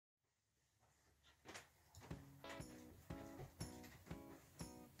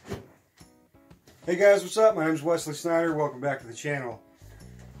Hey guys, what's up? My name is Wesley Snyder. Welcome back to the channel.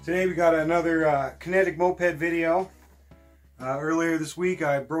 Today we got another Kenetic moped video. Earlier this week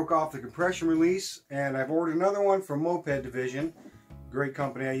I broke off the compression release and I've ordered another one from Moped Division. Great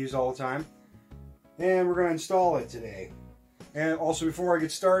company I use all the time. And we're going to install it today. And also before I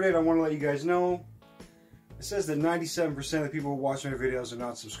get started, I want to let you guys know it says that 97% of the people who watch my videos are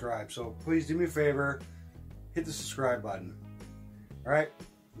not subscribed. So please do me a favor, hit the subscribe button. Alright,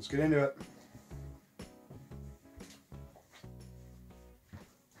 let's get into it.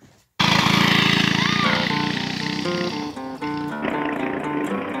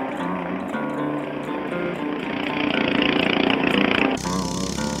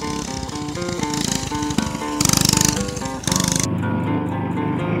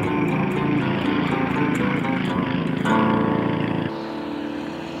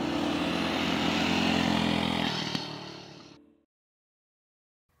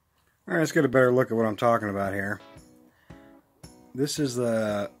 Alright, let's get a better look at what I'm talking about here. This is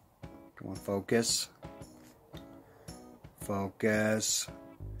the, come on, focus. Focus.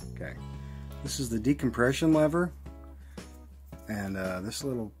 Okay. This is the decompression lever. And this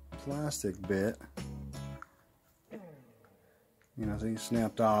little plastic bit, you know, they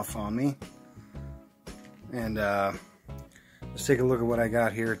snapped off on me. And let's take a look at what I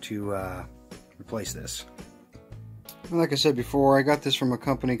got here to replace this. Like I said before, I got this from a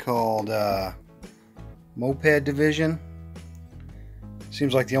company called Moped Division.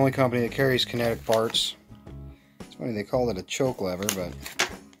 Seems like the only company that carries Kenetic parts. It's funny they called it a choke lever, but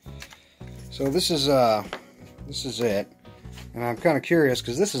so this is it. And I'm kind of curious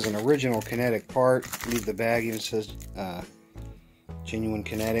because this is an original Kenetic part. Leave the bag even says genuine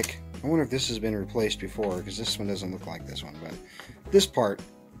Kenetic. I wonder if this has been replaced before because this one doesn't look like this one, but this part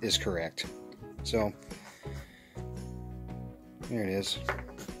is correct. So there it is.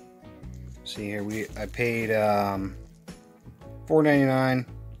 See here, I paid $4.99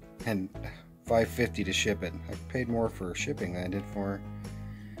 and $5.50 to ship it. I paid more for shipping than I did for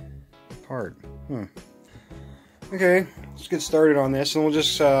the part. Okay, let's get started on this, and we'll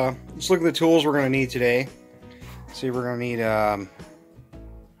just let's look at the tools we're going to need today. See, we're going to need.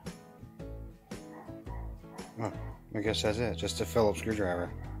 I guess that's it. Just a Phillips screwdriver.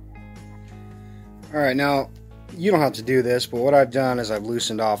 All right, now. You don't have to do this, but what I've done is I've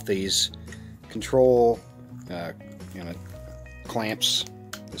loosened off these control clamps,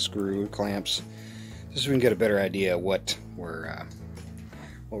 the screw clamps, just so we can get a better idea of what we're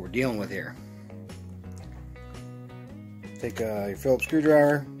dealing with here. Take your Phillips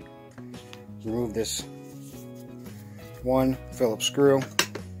screwdriver, remove this one Phillips screw,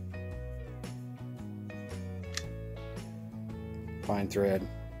 fine thread.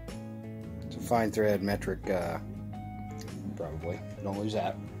 Fine thread metric, probably. Don't lose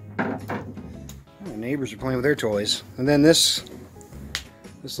that. Oh, neighbors are playing with their toys. And then this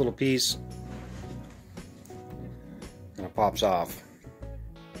little piece kind of pops off.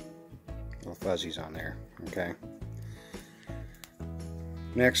 Little fuzzies on there. Okay.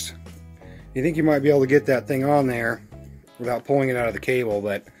 Next, you think you might be able to get that thing on there without pulling it out of the cable,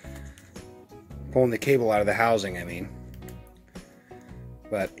 but pulling the cable out of the housing, I mean.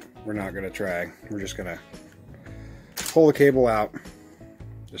 But we're not going to try. We're just going to pull the cable out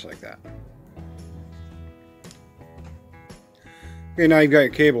just like that. Okay, now you've got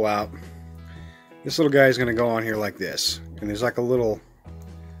your cable out. This little guy is going to go on here like this. And there's like a little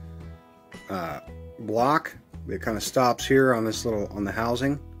block that kind of stops here on this little, on the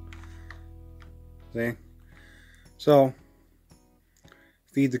housing. See? So,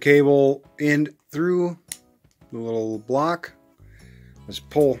 feed the cable in through the little block. Let's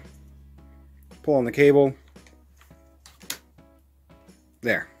pull on the cable.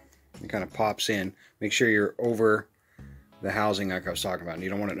 There. It kind of pops in. Make sure you're over the housing like I was talking about. And you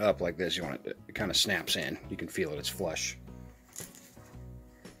don't want it up like this. You want it kind of snaps in. You can feel it. It's flush.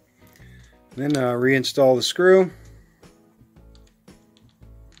 Then reinstall the screw.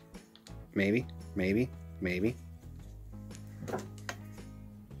 Maybe.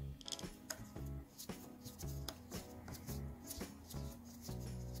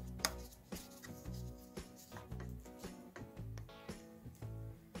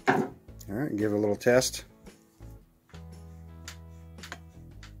 Alright, give it a little test.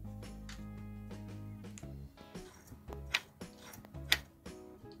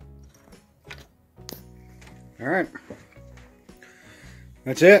 Alright,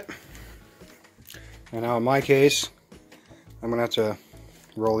 that's it. And now in my case, I'm going to have to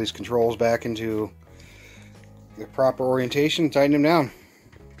roll these controls back into the proper orientation and tighten them down.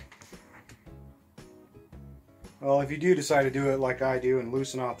 Well, if you do decide to do it like I do and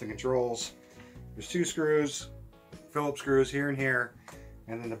loosen off the controls, There's 2 screws, Phillips screws here and here,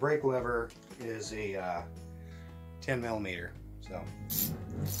 and then the brake lever is a 10 millimeter. So,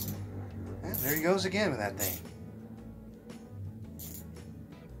 and there he goes again with that thing.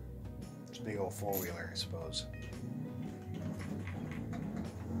 It's a big old 4-wheeler, I suppose.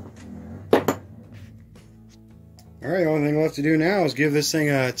 Alright, the only thing left to do now is give this thing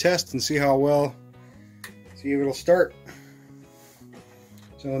a test and see how well, see if it'll start.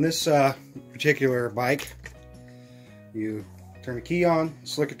 So in this particular bike, you turn the key on,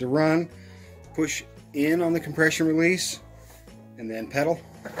 select it to run, push in on the compression release, and then pedal.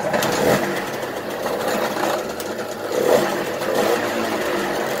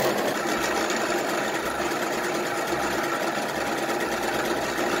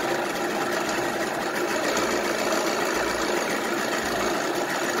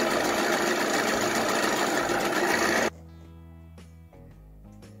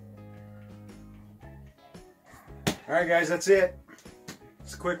 Alright guys, that's it.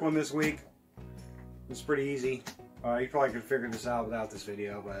 It's a quick one this week. It's pretty easy. You probably could figure this out without this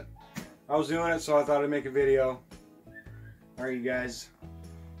video, but I was doing it, so I thought I'd make a video. Alright you guys,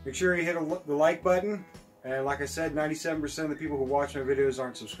 make sure you hit the like button. And like I said, 97% of the people who watch my videos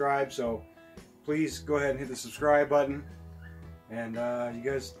aren't subscribed, so please go ahead and hit the subscribe button. And you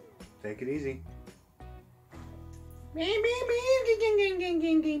guys, take it easy.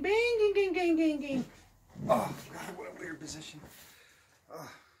 Oh, God, what a weird position.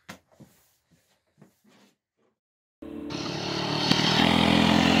 Oh.